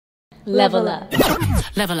Level up.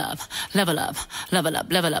 Level up, level up, level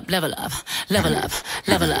up, level up, level up, level up,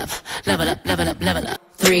 level up, level up, level up, level up.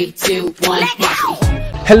 3, 2, 1.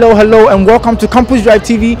 Hello, and welcome to Campus Drive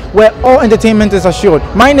TV, where all entertainment is assured.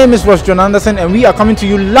 My name is John Anderson, and we are coming to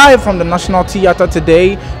you live from the National Theatre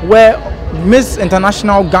today, where Miss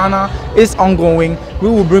International Ghana is ongoing. We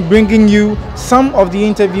will be bringing you some of the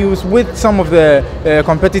interviews with some of the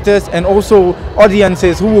competitors and also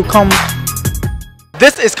audiences who will come.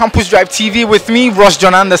 This is Campus Drive TV with me,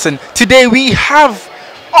 John Anderson. Today we have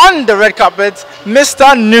on the red carpet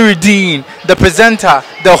Mr. Nuruddin, the presenter,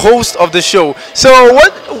 the host of the show. So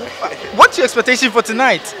what's your expectation for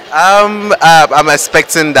tonight? I'm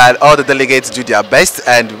expecting that all the delegates do their best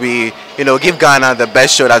and we, give Ghana the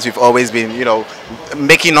best show that we've always been,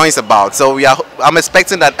 making noise about. So I'm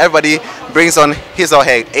expecting that everybody brings on his or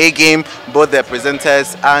her A game, both the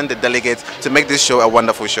presenters and the delegates, to make this show a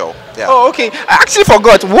wonderful show. Yeah. Oh, okay. I actually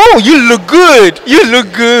forgot. Whoa, you look good. You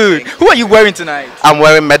look good. Who are you wearing tonight? I'm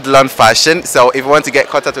wearing Medlon Fashion. So if you want to get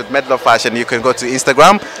contact with Medlon Fashion, you can go to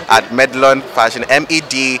Instagram at Medlon Fashion,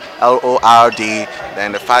 MEDLORD,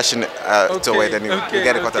 then the fashion then you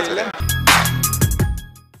get in contact with them.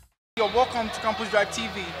 You're welcome to Campus Drive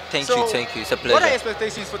TV. Thank you. It's a pleasure. What are your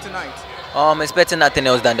expectations for tonight? I'm expecting nothing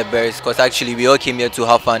else than the best, because actually we all came here to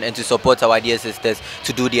have fun and to support our dear sisters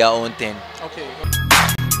to do their own thing. Okay.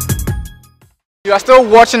 You are still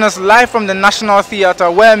watching us live from the National Theatre,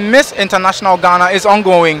 where Miss International Ghana is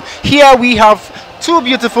ongoing. Here we have two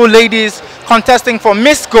beautiful ladies contesting for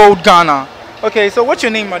Miss Gold Ghana. Okay, so what's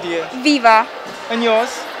your name, my dear? Viva. And yours?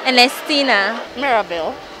 Ernestina.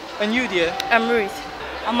 Mirabelle. And you, dear? I'm Ruth.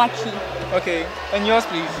 Amaki. Okay, and yours,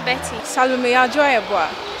 please? Betty. Salome Ajoyeboa.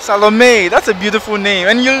 Salome, that's a beautiful name,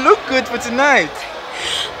 and you look good for tonight.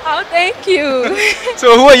 Oh, thank you.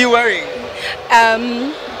 So who are you wearing?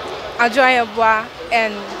 Ajoyeboa,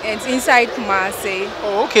 and it's inside Kumasi.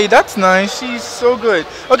 Oh, okay, that's nice. She's so good.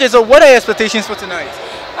 Okay, so what are your expectations for tonight?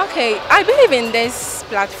 Okay, I believe in this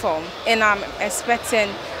platform, and I'm expecting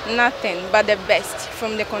nothing but the best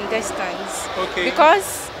from the contestants. Okay.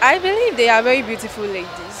 Because I believe they are very beautiful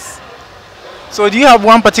ladies. So do you have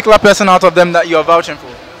one particular person out of them that you are vouching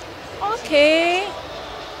for? Okay.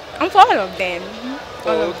 I'm for all of them.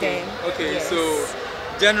 All of them. Okay, yes. So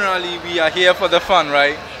generally we are here for the fun,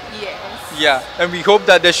 right? Yes. Yeah, and we hope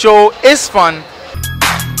that the show is fun.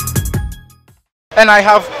 And I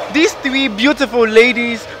have these three beautiful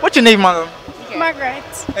ladies. What's your name, madam? Okay. Margaret.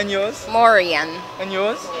 And yours? Morian. And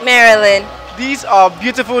yours? Marilyn. These are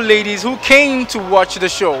beautiful ladies who came to watch the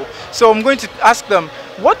show. So I'm going to ask them,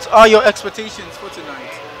 what are your expectations for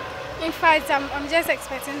tonight? In fact, I'm just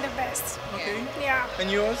expecting the best. Okay. Yeah.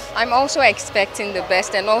 And yours? I'm also expecting the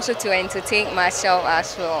best and also to entertain myself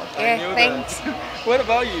as well. Yeah, thanks. What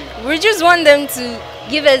about you? We just want them to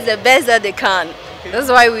give us the best that they can. Okay. That's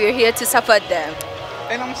why we're here to support them.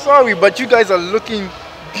 And I'm sorry, but you guys are looking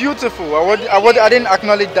beautiful. I didn't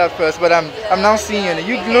acknowledge that first, but I'm now seeing it.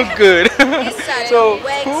 You look good. So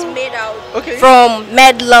Wax made out okay. From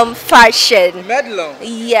Medlon Fashion. Medlon?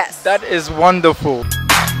 Yes. That is wonderful.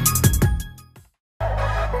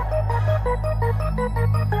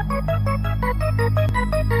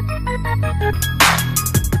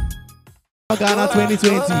 Ghana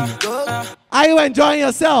 2020. Are you enjoying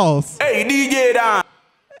yourselves? Hey, DJ Dan.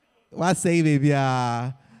 What say, baby?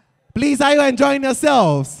 Please, are you enjoying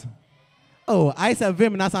yourselves? Oh, I said,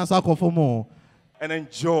 Vim Nasan for more. And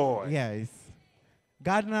enjoy. Yes.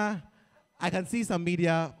 Ghana, I can see some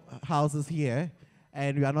media houses here,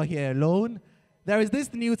 and we are not here alone. There is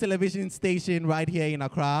this new television station right here in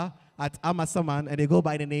Accra at Amasaman, and they go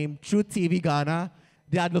by the name Truth TV Ghana.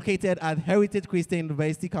 They are located at Heritage Christian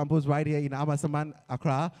University campus right here in Amasaman,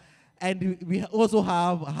 Accra. And we also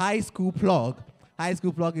have High School Plug. High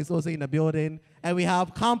School Plug is also in the building. And we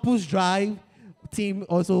have Campus Drive team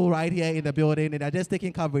also right here in the building. And they're just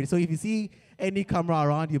taking coverage. So if you see any camera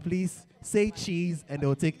around you, please say cheese and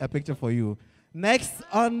they'll take a picture for you. Next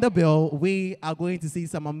on the bill, we are going to see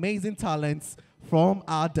some amazing talents from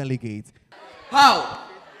our delegates. How?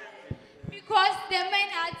 Because the men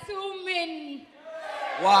are too many.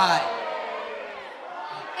 Why?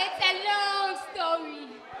 It's a long story.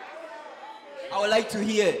 I would like to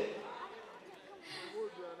hear.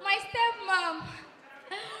 My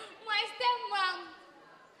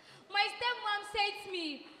stepmom said to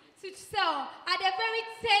me to sell at a very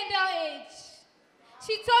tender age.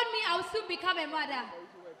 She told me I would soon become a mother,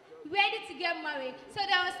 ready to get married, so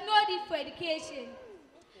there was no need for education.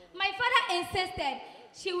 My father insisted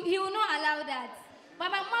he will not allow that, but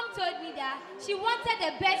my mom told me that she wanted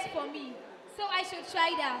the best for me, so I should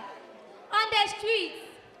try that. On the streets,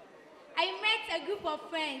 I met a group of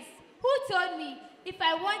friends who told me if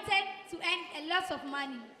I wanted to earn a lot of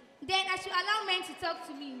money, then I should allow men to talk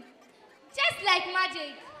to me. Just like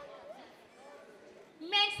magic,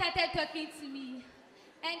 men started talking to me.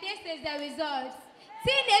 And this is the result.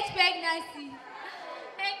 Teenage pregnancy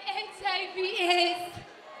and HIV/AIDS.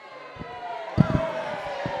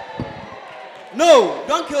 No,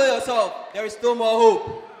 don't kill yourself. There is still more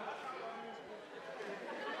hope.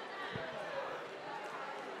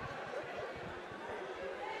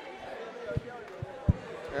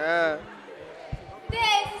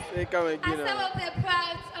 These are some of the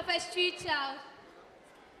proud of a street child.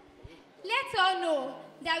 Let's all know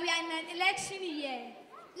that we are in an election year.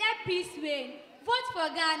 Let peace reign. Vote for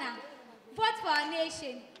Ghana. Vote for our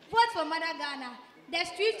nation. Vote for Mother Ghana. The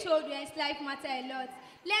street children's life matter a lot.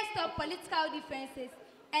 Let's stop political differences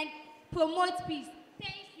and promote peace.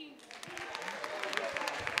 Thank you.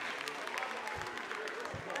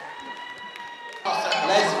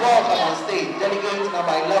 Let's welcome on stage delegate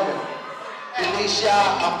number 11, Felicia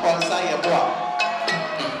Amponsah-Yeboah.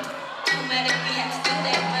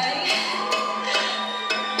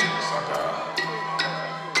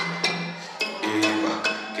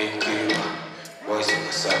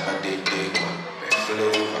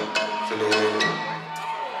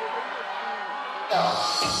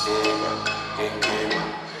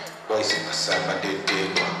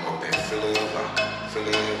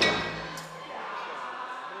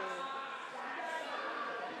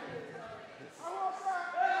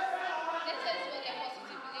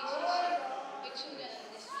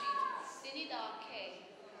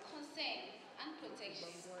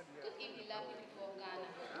 Good evening, lovely people of Ghana.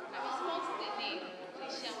 I respond to the name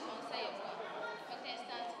Felicia Amponsah-Yeboah,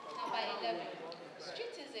 contestant number 11.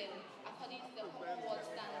 Streetism, according to the Commonwealth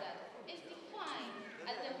standard, is defined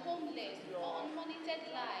as the homeless or unmonitored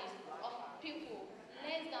lives of people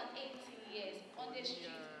less than 18 years on the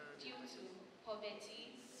street due to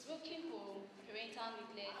poverty, broken home, parental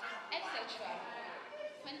neglect, etc.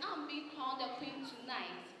 When I'm being crowned the queen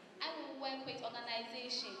tonight, I will work with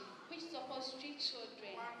organizations which support street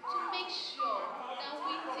children to make sure that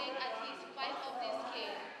we take at least 5 of these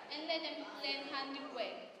kids and let them learn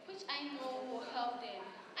handiwork, which I know will help them.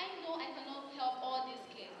 I know I cannot help all these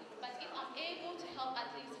kids, but if I'm able to help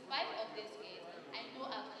at least 5 of these kids, I know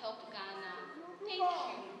I've helped Ghana. Thank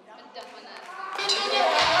you, Mr. Fanasi.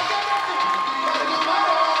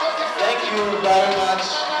 Thank you very much.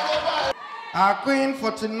 Our queen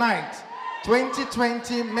for tonight,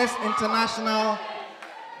 2020 Miss International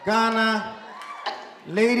Ghana.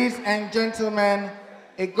 Ladies and gentlemen,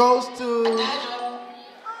 it goes to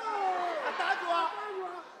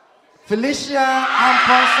Felicia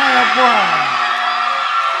Amponsah-Yeboah.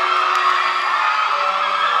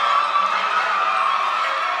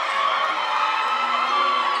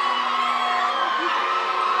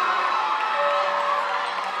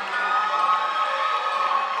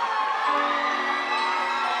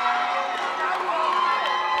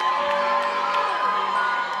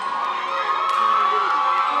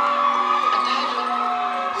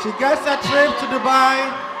 She gets a trip to Dubai.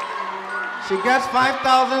 She gets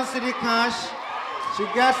 5,000 cedi cash. She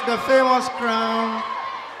gets the famous crown.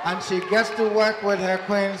 And she gets to work with her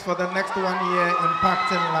queens for the next 1 year,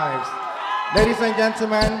 impacting lives. Ladies and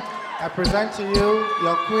gentlemen, I present to you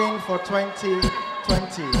your queen for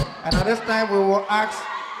 2020. And at this time, we will ask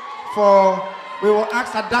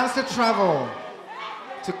a dancer travel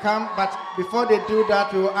to come. But before they do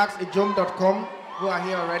that, we will ask ijom.com, who are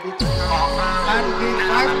here already, to come and give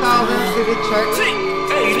 5,000 cedi checks.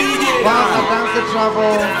 While the dancer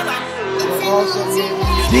travel will also give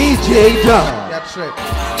DJ Dub their trip.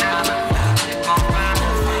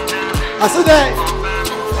 Asude!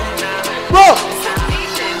 Bro!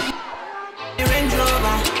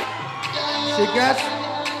 She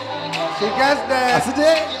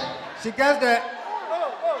gets the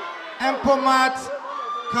Empomat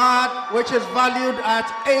card, which is valued at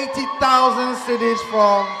 80,000 cedis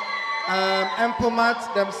from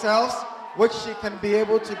Empomat themselves, which she can be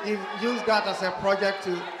able to use that as a project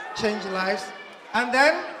to change lives. And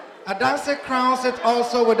then a dancer crowns it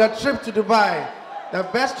also with a trip to Dubai, the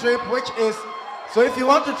best trip, which is, so if you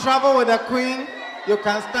want to travel with a queen, you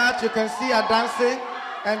can start, you can see her dancing,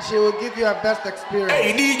 and she will give you a best experience.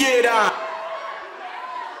 Hey DJ da,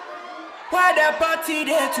 why the party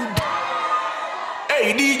there today?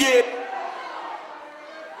 Hey DJ,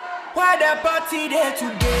 why the party there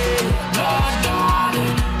today?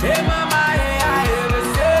 Hey mama, hey I ever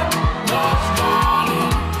say,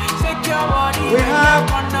 shake your body. We have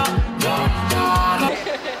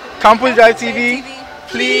Campus DriveTV.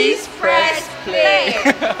 Please press play.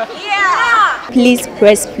 Please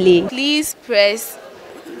press play. Please press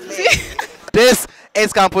This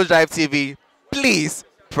is Campus Drive TV. Please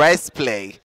press play.